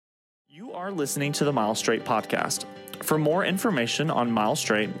are listening to the Mile Straight podcast. For more information on Mile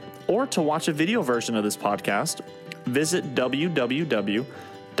Straight or to watch a video version of this podcast, visit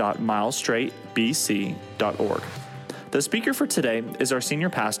www.milestraightbc.org. The speaker for today is our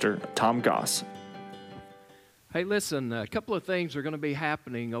senior pastor, Tom Goss. Hey, listen, a couple of things are going to be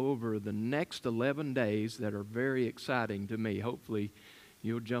happening over the next 11 days that are very exciting to me. Hopefully,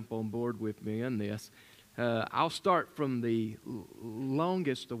 you'll jump on board with me in this. I'll start from the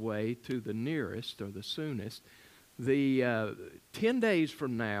longest away to the nearest or the soonest. The 10 days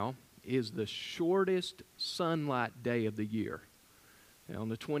from now is the shortest sunlight day of the year. On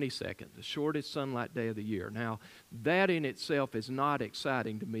the 22nd, the shortest sunlight day of the year. Now, that in itself is not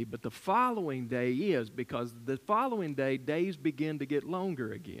exciting to me, but the following day is, because the following day, days begin to get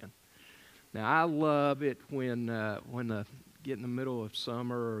longer again. Now, I love it when get in the middle of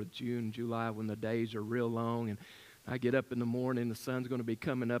summer or June, July, when the days are real long, and I get up in the morning, the sun's going to be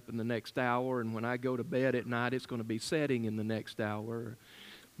coming up in the next hour, and when I go to bed at night, it's going to be setting in the next hour.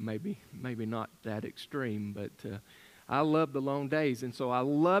 Maybe not that extreme, but I love the long days, and so I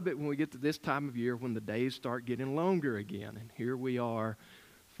love it when we get to this time of year when the days start getting longer again, and here we are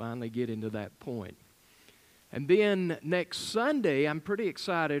finally getting to that point. And then next Sunday, I'm pretty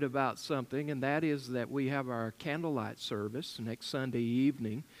excited about something, and that is that we have our candlelight service next Sunday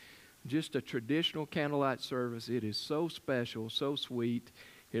evening. Just a traditional candlelight service. It is so special, so sweet.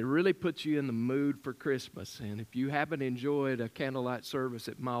 It really puts you in the mood for Christmas. And if you haven't enjoyed a candlelight service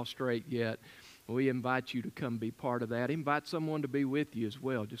at Mile Straight yet, we invite you to come be part of that. Invite someone to be with you as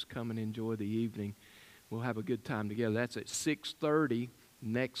well. Just come and enjoy the evening. We'll have a good time together. That's at 6:30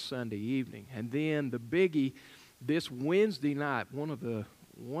 next Sunday evening. And then the biggie, this Wednesday night, one of the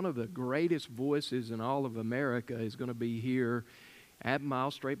greatest voices in all of America is going to be here at Mile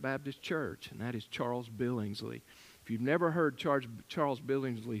Straight Baptist Church, and that is Charles Billingsley. If you've never heard Charles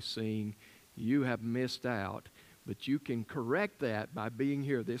Billingsley sing, you have missed out. But you can correct that by being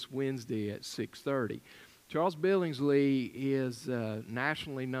here this Wednesday at 6:30. Charles Billingsley is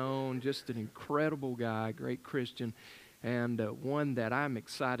nationally known, just an incredible guy, great Christian, and one that I'm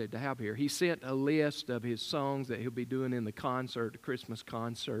excited to have here. He sent a list of his songs that he'll be doing in the concert, the Christmas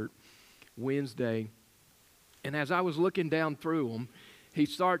concert, Wednesday. And as I was looking down through them, he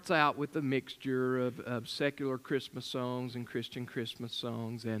starts out with a mixture of secular Christmas songs and Christian Christmas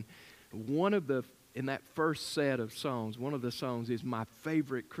songs. And in that first set of songs, one of the songs is my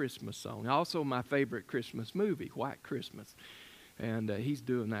favorite Christmas song. Also my favorite Christmas movie, White Christmas. And he's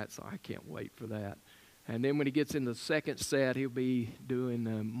doing that, so I can't wait for that. And then when he gets in the second set, he'll be doing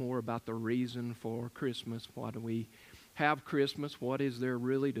more about the reason for Christmas. Why do we have Christmas? What is there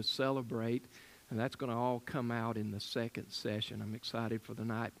really to celebrate? And that's going to all come out in the second session. I'm excited for the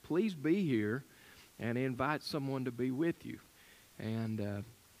night. Please be here and invite someone to be with you. And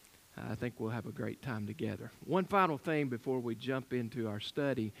I think we'll have a great time together. One final thing before we jump into our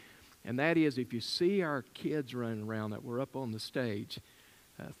study, and that is if you see our kids running around that were up on the stage,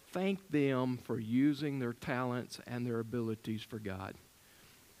 thank them for using their talents and their abilities for God.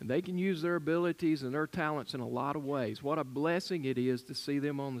 And they can use their abilities and their talents in a lot of ways. What a blessing it is to see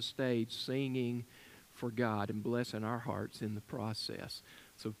them on the stage singing for God and blessing our hearts in the process.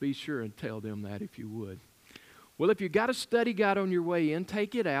 So be sure and tell them that if you would. Well, if you've got a study guide on your way in,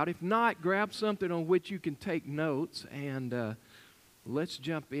 take it out. If not, grab something on which you can take notes, and let's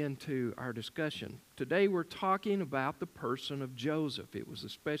jump into our discussion. Today we're talking about the person of Joseph. It was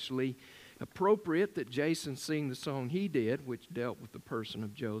especially appropriate that Jason sing the song he did, which dealt with the person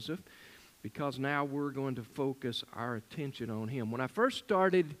of Joseph, because now we're going to focus our attention on him. When I first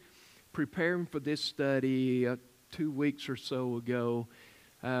started preparing for this study 2 weeks or so ago,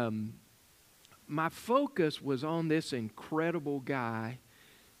 my focus was on this incredible guy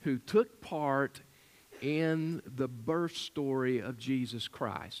who took part in the birth story of Jesus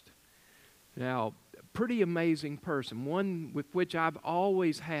Christ. Now, pretty amazing person, one with which I've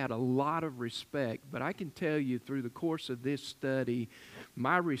always had a lot of respect, but I can tell you through the course of this study,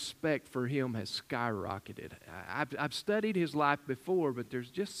 my respect for him has skyrocketed. I've studied his life before, but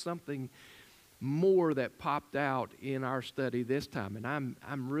there's just something more that popped out in our study this time, and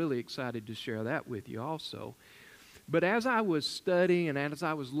I'm really excited to share that with you also. But as I was studying and as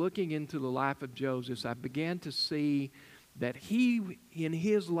I was looking into the life of Joseph, I began to see that he, in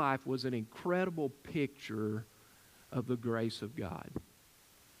his life, was an incredible picture of the grace of God.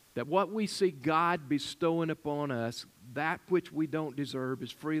 That what we see God bestowing upon us, that which we don't deserve,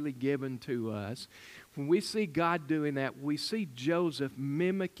 is freely given to us. When we see God doing that, we see Joseph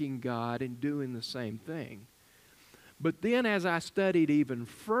mimicking God and doing the same thing. But then as I studied even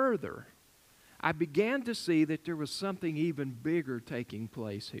further, I began to see that there was something even bigger taking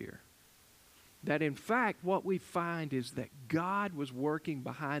place here. That in fact what we find is that God was working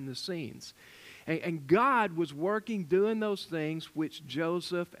behind the scenes. And God was working doing those things which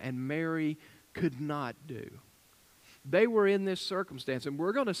Joseph and Mary could not do. They were in this circumstance, and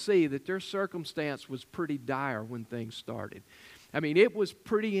we're going to see that their circumstance was pretty dire when things started. I mean, it was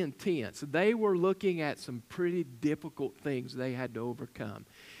pretty intense. They were looking at some pretty difficult things they had to overcome.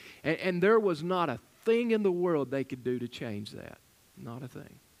 And there was not a thing in the world they could do to change that. Not a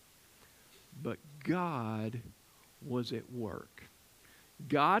thing. But God was at work.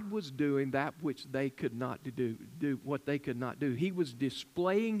 God was doing that which they could not do what they could not do. He was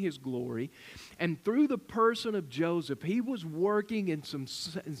displaying His glory, and through the person of Joseph, He was working in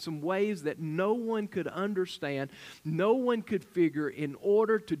some ways that no one could understand, no one could figure, in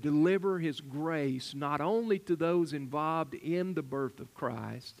order to deliver His grace not only to those involved in the birth of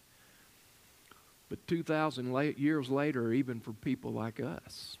Christ, but 2,000 years later, even for people like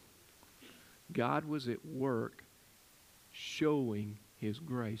us. God was at work showing His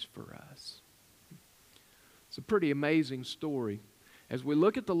grace for us. It's a pretty amazing story. As we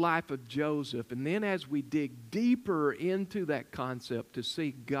look at the life of Joseph, and then as we dig deeper into that concept to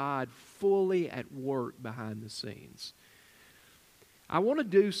see God fully at work behind the scenes. I want to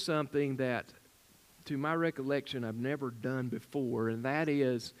do something that, to my recollection, I've never done before, and that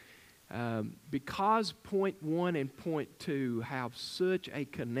is, because point 1 and point 2 have such a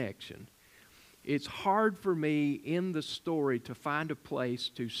connection, it's hard for me in the story to find a place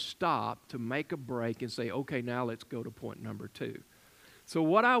to stop, to make a break and say, okay, now let's go to point number 2. So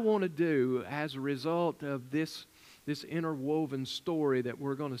what I want to do as a result of this interwoven story that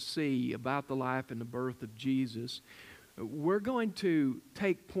we're going to see about the life and the birth of Jesus, we're going to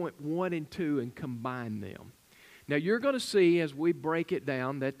take point 1 and 2 and combine them. Now, you're going to see as we break it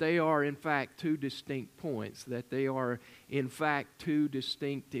down that they are, in fact, 2 distinct points, that they are, in fact, 2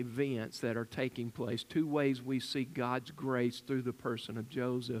 distinct events that are taking place, 2 ways we see God's grace through the person of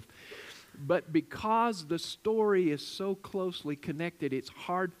Joseph. But because the story is so closely connected, it's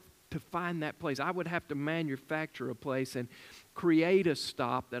hard to find that place. I would have to manufacture a place and create a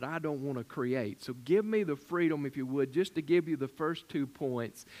stop that I don't want to create. So give me the freedom, if you would, just to give you the first 2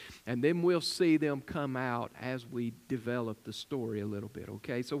 points, and then we'll see them come out as we develop the story a little bit,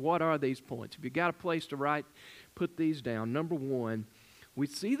 okay? So what are these points? If you got a place to write, put these down. Number 1, we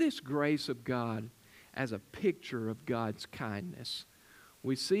see this grace of God as a picture of God's kindness.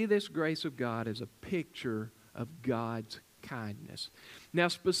 We see this grace of God as a picture of God's kindness. Now,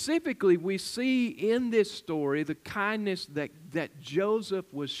 specifically, we see in this story the kindness that Joseph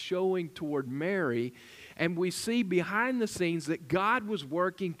was showing toward Mary, and we see behind the scenes that God was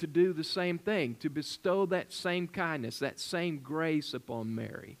working to do the same thing, to bestow that same kindness, that same grace upon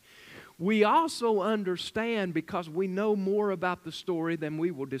Mary. We also understand, because we know more about the story than we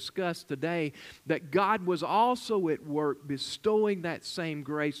will discuss today, that God was also at work bestowing that same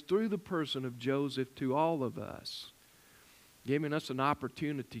grace through the person of Joseph to all of us, giving us an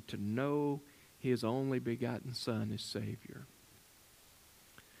opportunity to know His only begotten Son as Savior.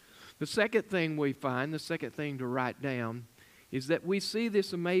 The second thing we find, the second thing to write down, is that we see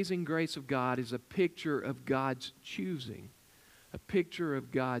this amazing grace of God as a picture of God's choosing. A picture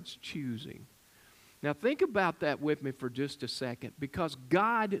of God's choosing. Now think about that with me for just a second, because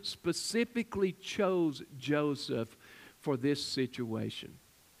God specifically chose Joseph for this situation.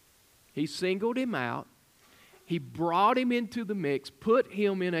 He singled him out. He brought him into the mix, put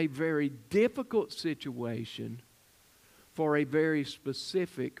him in a very difficult situation for a very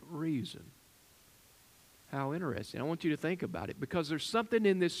specific reason. How interesting. I want you to think about it, because there's something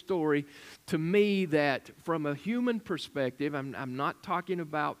in this story to me that, from a human perspective, I'm not talking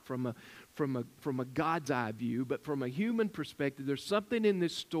about from a God's eye view, but from a human perspective, there's something in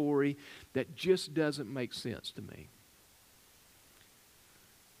this story that just doesn't make sense to me.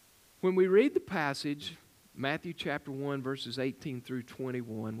 When we read the passage, Matthew chapter 1, verses 18 through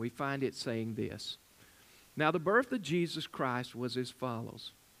 21, we find it saying this: Now the birth of Jesus Christ was as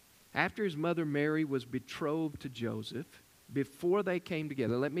follows. After his mother Mary was betrothed to Joseph, before they came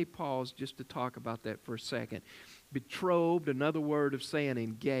together. Let me pause just to talk about that for a second. Betrothed, another word of saying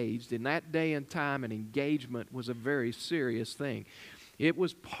engaged. In that day and time, an engagement was a very serious thing. It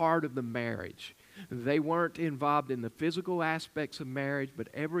was part of the marriage. They weren't involved in the physical aspects of marriage, but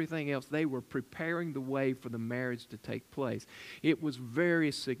everything else. They were preparing the way for the marriage to take place. It was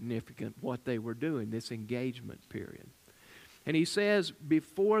very significant what they were doing, this engagement period. And he says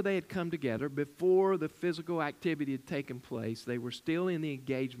before they had come together, before the physical activity had taken place, they were still in the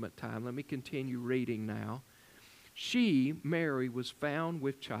engagement time. Let me continue reading now. She, Mary, was found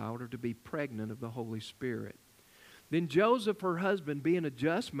with child, or to be pregnant of the Holy Spirit. Then Joseph, her husband, being a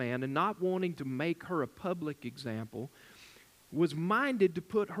just man and not wanting to make her a public example, was minded to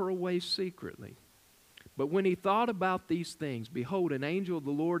put her away secretly. But when he thought about these things, behold, an angel of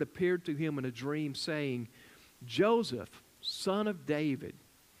the Lord appeared to him in a dream, saying, Joseph, son of David,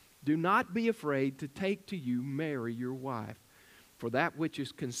 do not be afraid to take to you Mary, your wife, for that which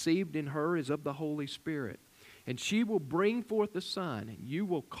is conceived in her is of the Holy Spirit. And she will bring forth a son, and you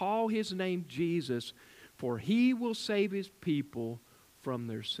will call his name Jesus, for he will save his people from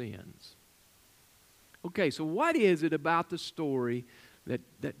their sins. Okay, so what is it about the story that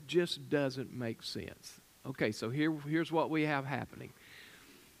just doesn't make sense? Okay, so here's what we have happening.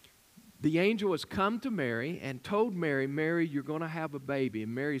 The angel has come to Mary and told Mary, Mary, you're going to have a baby.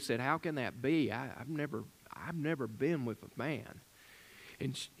 And Mary said, how can that be? I've never been with a man.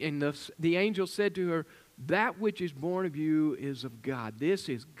 And the angel said to her, that which is born of you is of God. This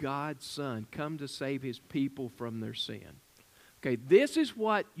is God's Son, come to save his people from their sin. Okay, this is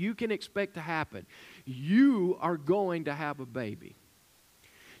what you can expect to happen. You are going to have a baby.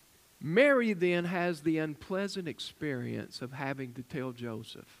 Mary then has the unpleasant experience of having to tell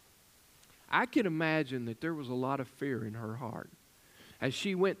Joseph. I can imagine that there was a lot of fear in her heart. As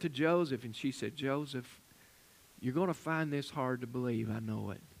she went to Joseph and she said, Joseph, you're going to find this hard to believe, I know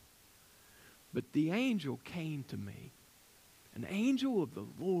it. But the angel came to me. An angel of the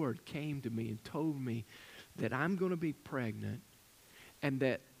Lord came to me and told me that I'm going to be pregnant and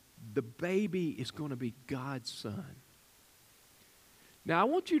that the baby is going to be God's son. Now, I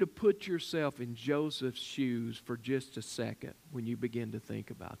want you to put yourself in Joseph's shoes for just a second when you begin to think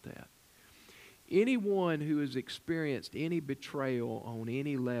about that. Anyone who has experienced any betrayal on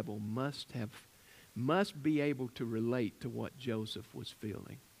any level must be able to relate to what Joseph was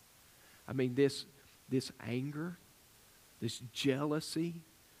feeling. I mean, this anger, this jealousy,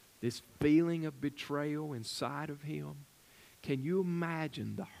 this feeling of betrayal inside of him. Can you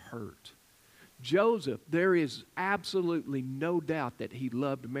imagine the hurt? Joseph, there is absolutely no doubt that he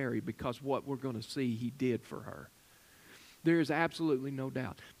loved Mary because what we're going to see he did for her. There is absolutely no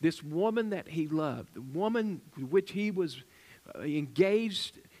doubt. This woman that he loved, the woman which he was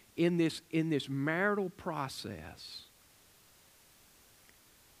engaged in this marital process,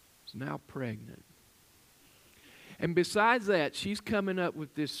 is now pregnant. And besides that, she's coming up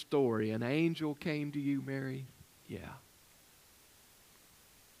with this story. An angel came to you, Mary? Yeah.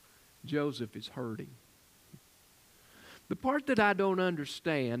 Joseph is hurting. The part that I don't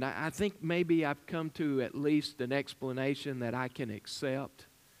understand, I think maybe I've come to at least an explanation that I can accept.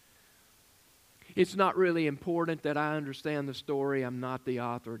 It's not really important that I understand the story. I'm not the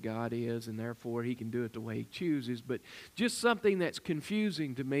author, God is, and therefore he can do it the way he chooses. But just something that's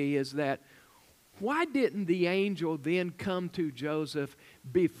confusing to me is that why didn't the angel then come to Joseph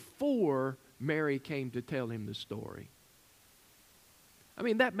before Mary came to tell him the story? I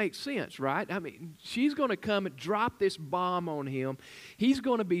mean, that makes sense, right? I mean, she's going to come and drop this bomb on him. He's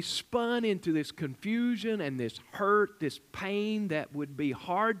going to be spun into this confusion and this hurt, this pain that would be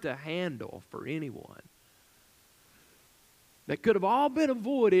hard to handle for anyone. That could have all been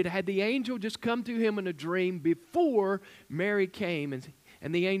avoided had the angel just come to him in a dream before Mary came.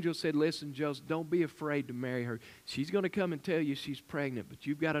 And the angel said, listen, Joseph, don't be afraid to marry her. She's going to come and tell you she's pregnant, but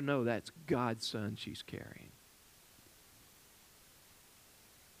you've got to know that's God's son she's carrying.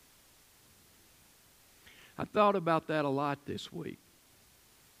 I thought about that a lot this week.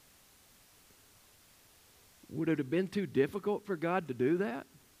 Would it have been too difficult for God to do that?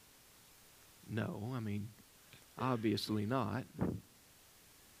 No, I mean, obviously not.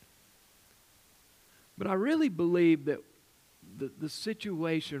 But I really believe that the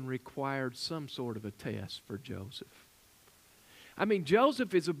situation required some sort of a test for Joseph. I mean,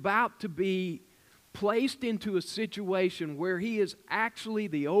 Joseph is about to be placed into a situation where he is actually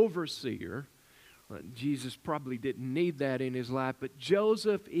the overseer. Jesus probably didn't need that in his life, but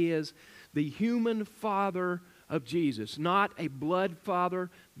Joseph is the human father of Jesus. Not a blood father,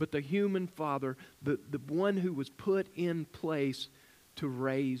 but the human father, the one who was put in place to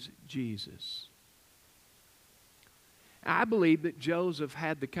raise Jesus. I believe that Joseph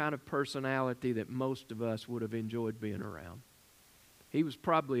had the kind of personality that most of us would have enjoyed being around. He was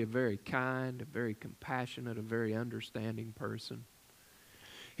probably a very kind, a very compassionate, a very understanding person.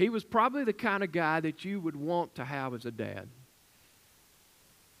 He was probably the kind of guy that you would want to have as a dad.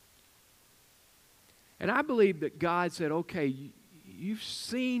 And I believe that God said, okay, you've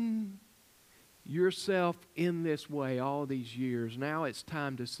seen yourself in this way all these years. Now it's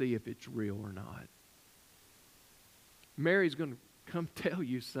time to see if it's real or not. Mary's going to come tell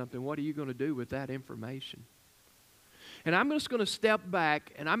you something. What are you going to do with that information? And I'm just going to step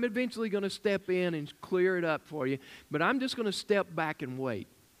back, and I'm eventually going to step in and clear it up for you. But I'm just going to step back and wait.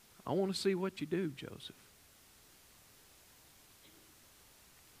 I want to see what you do, Joseph.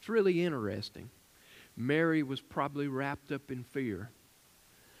 It's really interesting. Mary was probably wrapped up in fear.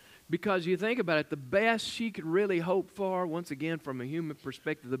 Because you think about it, the best she could really hope for, once again from a human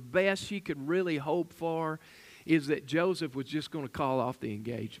perspective, the best she could really hope for is that Joseph was just going to call off the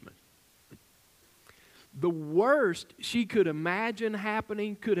engagement. The worst she could imagine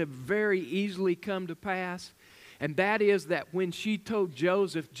happening could have very easily come to pass. And that is that when she told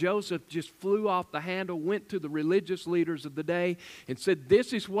Joseph, Joseph just flew off the handle, went to the religious leaders of the day and said,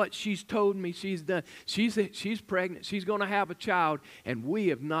 this is what she's told me she's done. She's pregnant. She's going to have a child, and we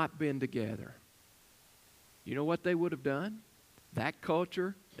have not been together. You know what they would have done? That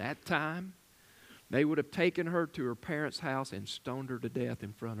culture, that time, they would have taken her to her parents' house and stoned her to death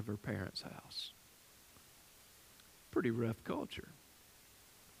in front of her parents' house. Pretty rough culture.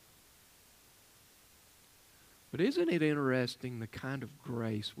 But isn't it interesting the kind of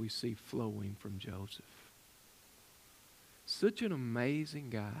grace we see flowing from Joseph? Such an amazing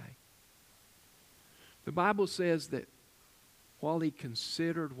guy. The Bible says that while he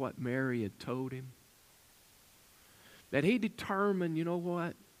considered what Mary had told him, that he determined, you know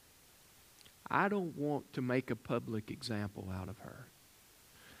what? I don't want to make a public example out of her.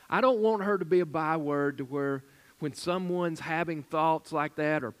 I don't want her to be a byword to where when someone's having thoughts like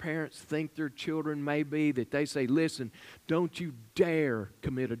that, or parents think their children may be, that they say, listen, don't you dare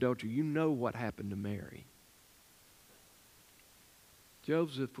commit adultery. You know what happened to Mary.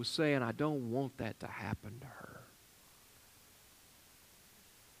 Joseph was saying, I don't want that to happen to her.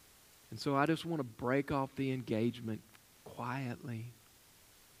 And so I just want to break off the engagement quietly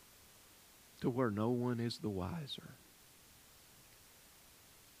to where no one is the wiser.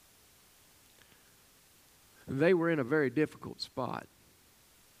 They were in a very difficult spot.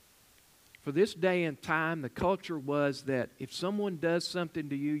 For this day and time, the culture was that if someone does something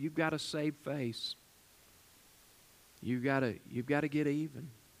to you, you've got to save face. You've got to get even.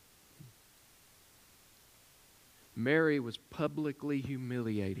 Mary was publicly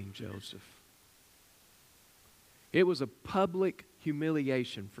humiliating Joseph. It was a public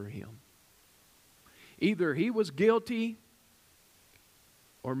humiliation for him. Either he was guilty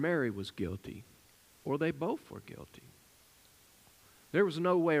or Mary was guilty. Or they both were guilty. There was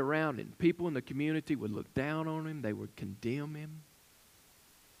no way around it. People in the community would look down on him. They would condemn him.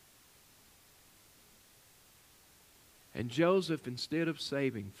 And Joseph, instead of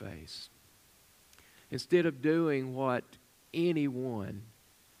saving face, instead of doing what anyone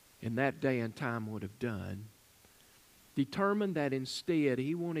in that day and time would have done, determined that instead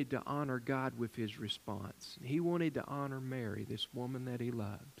he wanted to honor God with his response. He wanted to honor Mary, this woman that he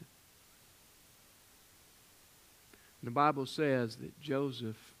loved. The Bible says that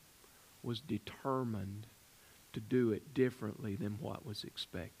Joseph was determined to do it differently than what was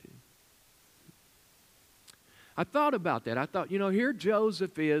expected. I thought about that. I thought, here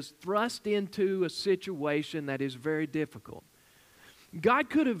Joseph is thrust into a situation that is very difficult.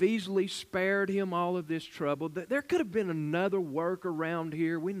 God could have easily spared him all of this trouble. There could have been another work around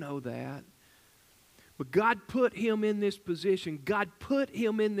here. We know that. But God put him in this position. God put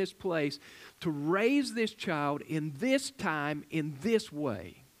him in this place to raise this child in this time, in this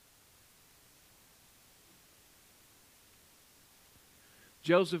way.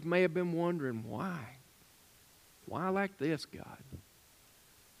 Joseph may have been wondering, why? Why like this, God?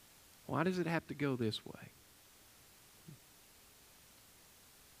 Why does it have to go this way?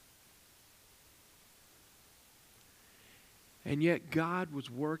 And yet God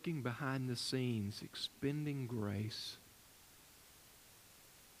was working behind the scenes, expending grace.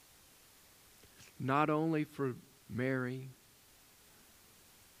 Not only for Mary,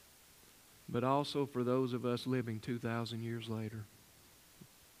 but also for those of us living 2,000 years later.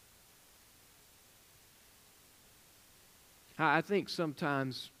 I think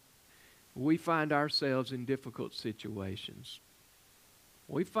sometimes we find ourselves in difficult situations.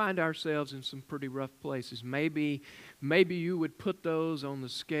 We find ourselves in some pretty rough places. Maybe you would put those on the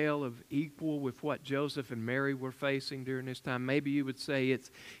scale of equal with what Joseph and Mary were facing during this time. Maybe you would say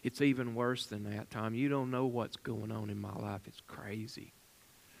it's even worse than that, Tom. You don't know what's going on in my life. It's crazy.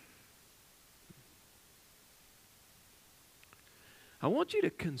 I want you to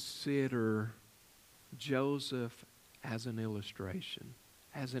consider Joseph as an illustration,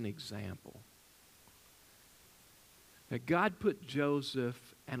 as an example. That God put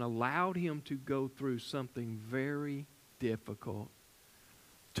Joseph and allowed him to go through something very difficult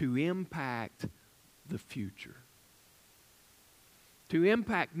to impact the future. To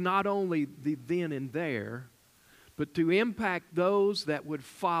impact not only the then and there, but to impact those that would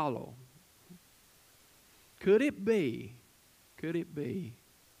follow. Could it be that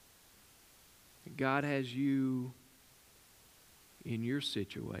God has you in your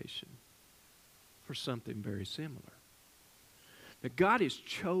situation for something very similar? That God has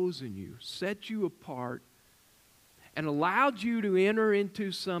chosen you, set you apart, and allowed you to enter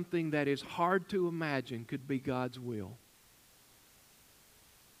into something that is hard to imagine could be God's will.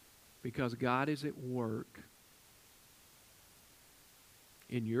 Because God is at work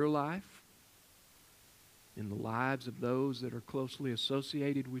in your life, in the lives of those that are closely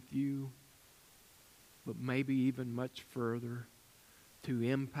associated with you, but maybe even much further to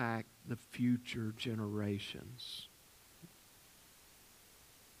impact the future generations.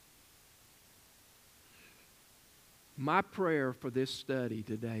 My prayer for this study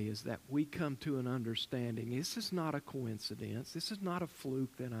today is that we come to an understanding. This is not a coincidence. This is not a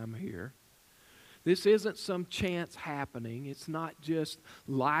fluke that I'm here. This isn't some chance happening. It's not just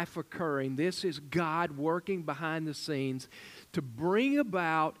life occurring. This is God working behind the scenes to bring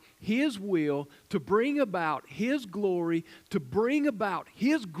about His will, to bring about His glory, to bring about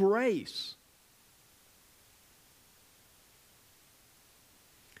His grace.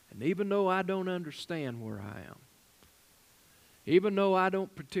 And even though I don't understand where I am, even though I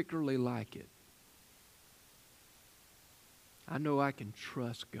don't particularly like it, I know I can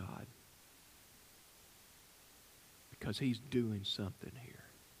trust God because He's doing something here.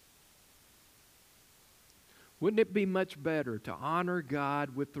 Wouldn't it be much better to honor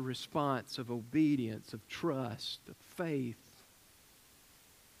God with the response of obedience, of trust, of faith,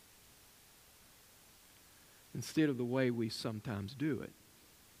 instead of the way we sometimes do it?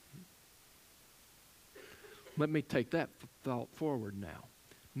 Let me take that thought forward now.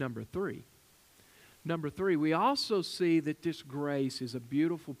 Number three, we also see that this grace is a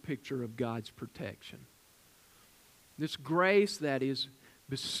beautiful picture of God's protection. This grace that is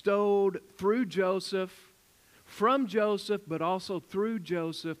bestowed through Joseph, from Joseph, but also through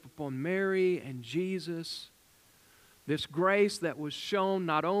Joseph upon Mary and Jesus. This grace that was shown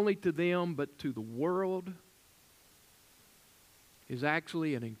not only to them, but to the world, is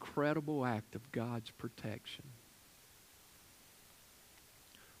actually an incredible act of God's protection.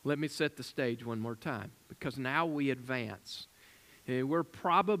 Let me set the stage one more time, because now we advance. And we're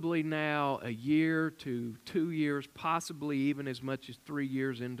probably now a year to 2 years, possibly even as much as 3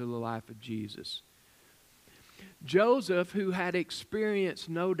 years into the life of Jesus. Joseph, who had experienced,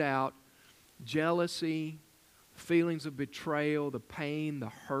 no doubt, jealousy, feelings of betrayal, the pain, the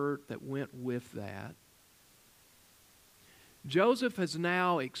hurt that went with that. Joseph has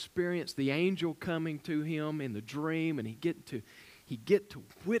now experienced the angel coming to him in the dream, and he get to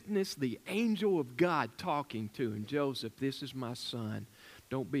witness the angel of God talking to him. Joseph, this is my son.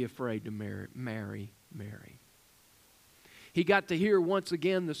 Don't be afraid to marry Mary. He got to hear once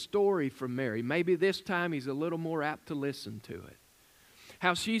again the story from Mary. Maybe this time he's a little more apt to listen to it.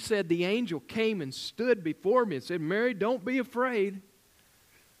 How she said the angel came and stood before me and said, Mary, don't be afraid.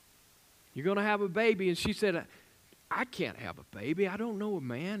 You're going to have a baby. And she said, I can't have a baby. I don't know a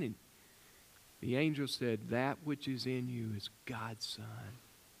man. And the angel said, that which is in you is God's Son.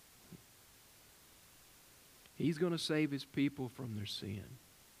 He's going to save His people from their sin.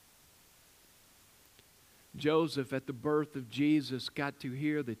 Joseph, at the birth of Jesus, got to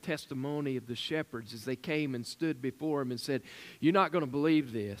hear the testimony of the shepherds as they came and stood before him and said, you're not going to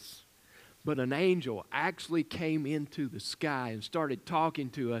believe this, but an angel actually came into the sky and started talking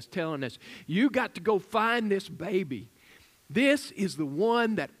to us, telling us, you got to go find this baby. This is the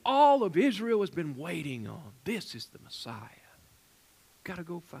one that all of Israel has been waiting on. This is the Messiah. Got to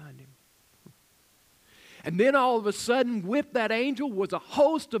go find him. And then all of a sudden, with that angel was a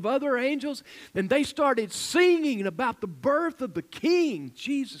host of other angels, and they started singing about the birth of the King,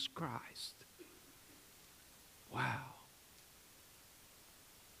 Jesus Christ. Wow.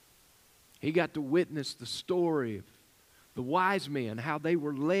 He got to witness the story of the wise men, how they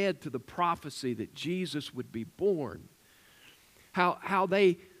were led to the prophecy that Jesus would be born. How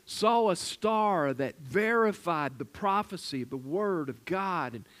they saw a star that verified the prophecy of the Word of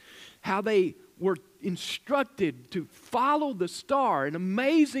God, and how they were instructed to follow the star. And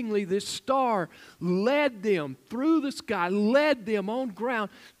amazingly, this star led them through the sky, led them on ground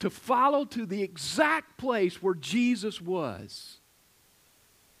to follow to the exact place where Jesus was.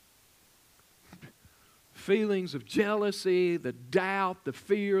 Feelings of jealousy, the doubt, the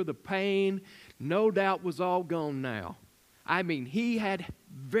fear, the pain, no doubt was all gone now. I mean, he had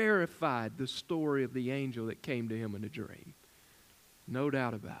verified the story of the angel that came to him in a dream. No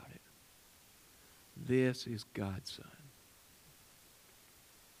doubt about it. This is God's Son.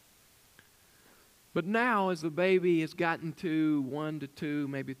 But now, as the baby has gotten to 1 to 2,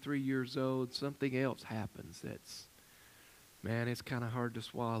 maybe 3 years old, something else happens that's, man, it's kind of hard to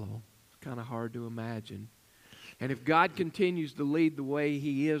swallow. It's kind of hard to imagine. And if God continues to lead the way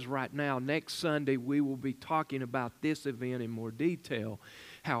He is right now, next Sunday we will be talking about this event in more detail.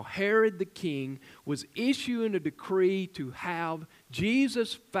 How Herod the king was issuing a decree to have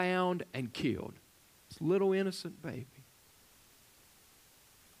Jesus found and killed. This little innocent baby.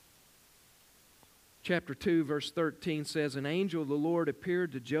 Chapter 2, verse 13 says, "An angel of the Lord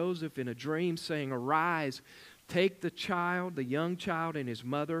appeared to Joseph in a dream, saying, 'Arise, take the child, the young child and his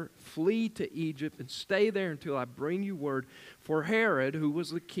mother, flee to Egypt and stay there until I bring you word. For Herod, who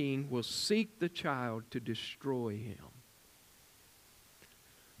was the king, will seek the child to destroy him.'"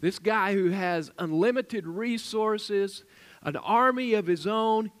 This guy who has unlimited resources, an army of his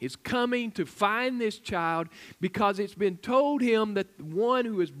own, is coming to find this child because it's been told him that the one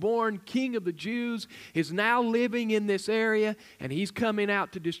who is born King of the Jews is now living in this area, and he's coming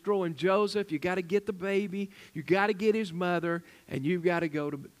out to destroy him. Joseph, you got to get the baby, you got to get his mother, and you've got to go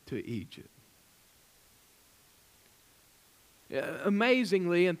to Egypt.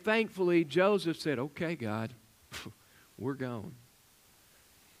 Amazingly and thankfully, Joseph said, "Okay, God, we're going."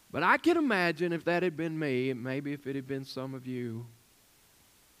 But I can imagine if that had been me, and maybe if it had been some of you,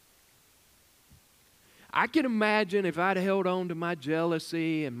 I can imagine if I'd held on to my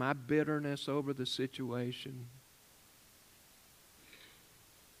jealousy and my bitterness over the situation.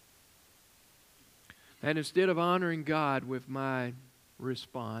 And instead of honoring God with my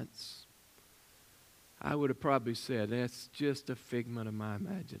response, I would have probably said, "That's just a figment of my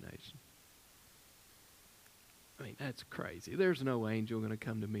imagination. I mean, that's crazy. There's no angel going to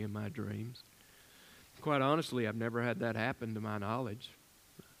come to me in my dreams." Quite honestly, I've never had that happen to my knowledge.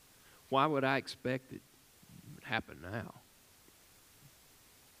 Why would I expect it to happen now?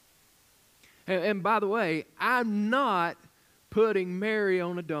 And by the way, I'm not putting Mary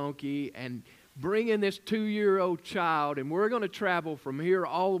on a donkey and bringing this 2-year-old child, and we're going to travel from here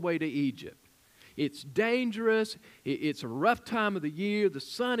all the way to Egypt. It's dangerous. It's a rough time of the year. The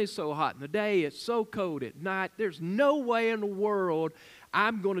sun is so hot in the day. It's so cold at night. There's no way in the world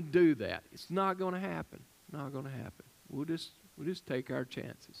I'm going to do that. It's not going to happen. Not going to happen. We'll just take our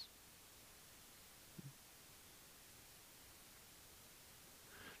chances.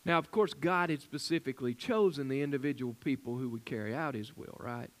 Now, of course, God had specifically chosen the individual people who would carry out His will,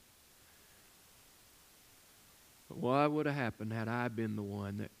 right? But what would have happened had I been the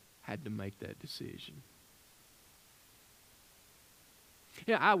one that had to make that decision?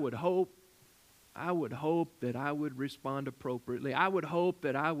 Yeah, I would hope that I would respond appropriately. I would hope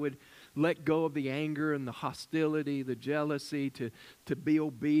that I would let go of the anger and the hostility, the jealousy, to be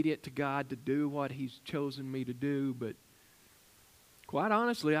obedient to God, to do what He's chosen me to do. But quite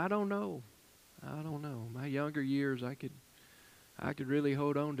honestly, I don't know. I don't know. My younger years, I could really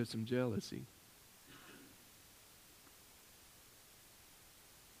hold on to some jealousy.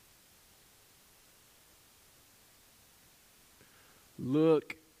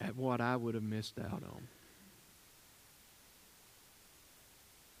 Look at what I would have missed out on.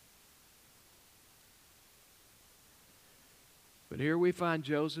 But here we find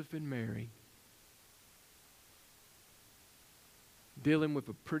Joseph and Mary dealing with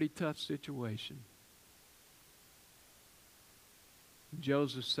a pretty tough situation.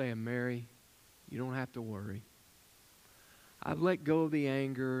 Joseph saying, "Mary, you don't have to worry. I've let go of the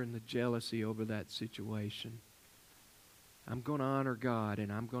anger and the jealousy over that situation. I'm going to honor God,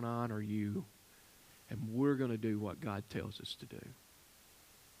 and I'm going to honor you, and we're going to do what God tells us to do."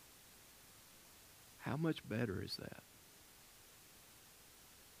 How much better is that?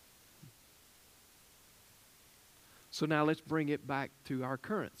 So now let's bring it back to our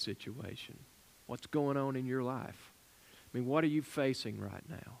current situation. What's going on in your life? I mean, what are you facing right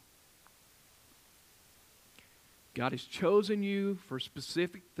now? God has chosen you for a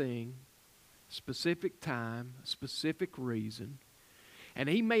specific thing, specific time, specific reason. And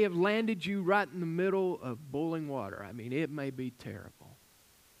He may have landed you right in the middle of boiling water. I mean, it may be terrible.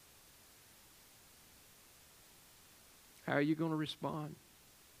 How are you going to respond?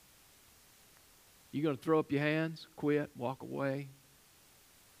 You going to throw up your hands, quit, walk away?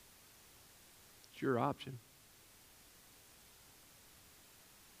 It's your option.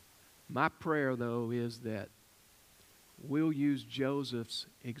 My prayer, though, is that we'll use Joseph's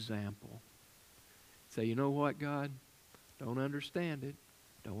example. Say, "You know what, God? Don't understand it.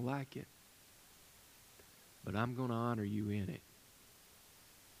 Don't like it. But I'm going to honor you in it.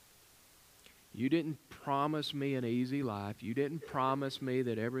 You didn't promise me an easy life. You didn't promise me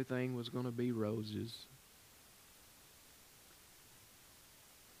that everything was going to be roses.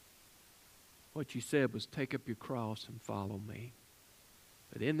 What you said was, take up your cross and follow me.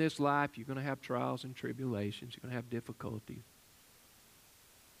 But in this life, you're going to have trials and tribulations. You're going to have difficulties.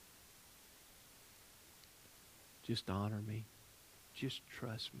 Just honor me. Just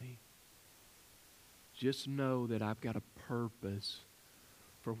trust me. Just know that I've got a purpose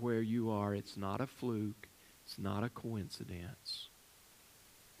for where you are. It's not a fluke. It's not a coincidence.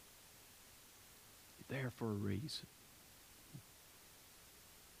 You're there for a reason.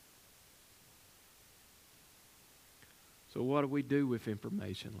 So what do we do with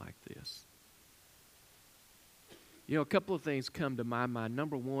information like this? You know, a couple of things come to my mind.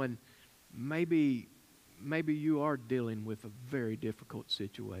 Number one, maybe you are dealing with a very difficult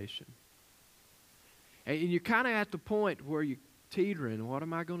situation. And you're kind of at the point where you're teetering. What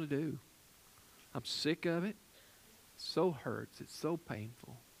am I going to do? I'm sick of it. It so hurts. It's so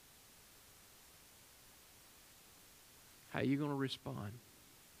painful. How are you going to respond?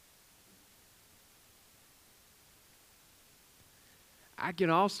 I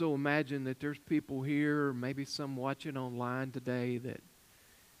can also imagine that there's people here, maybe some watching online today, that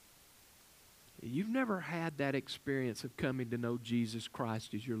you've never had that experience of coming to know Jesus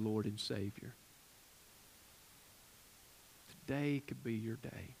Christ as your Lord and Savior. Today could be your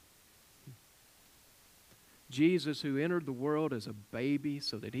day. Jesus, who entered the world as a baby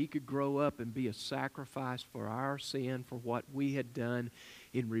so that he could grow up and be a sacrifice for our sin, for what we had done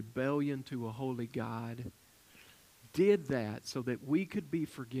in rebellion to a holy God, did that so that we could be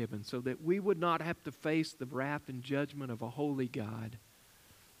forgiven, so that we would not have to face the wrath and judgment of a holy God,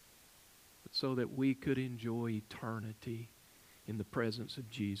 but so that we could enjoy eternity in the presence of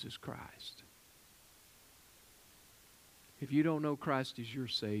Jesus Christ. If you don't know Christ as your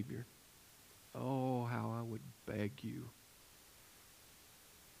Savior, oh, how I would beg you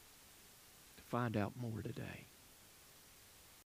to find out more today.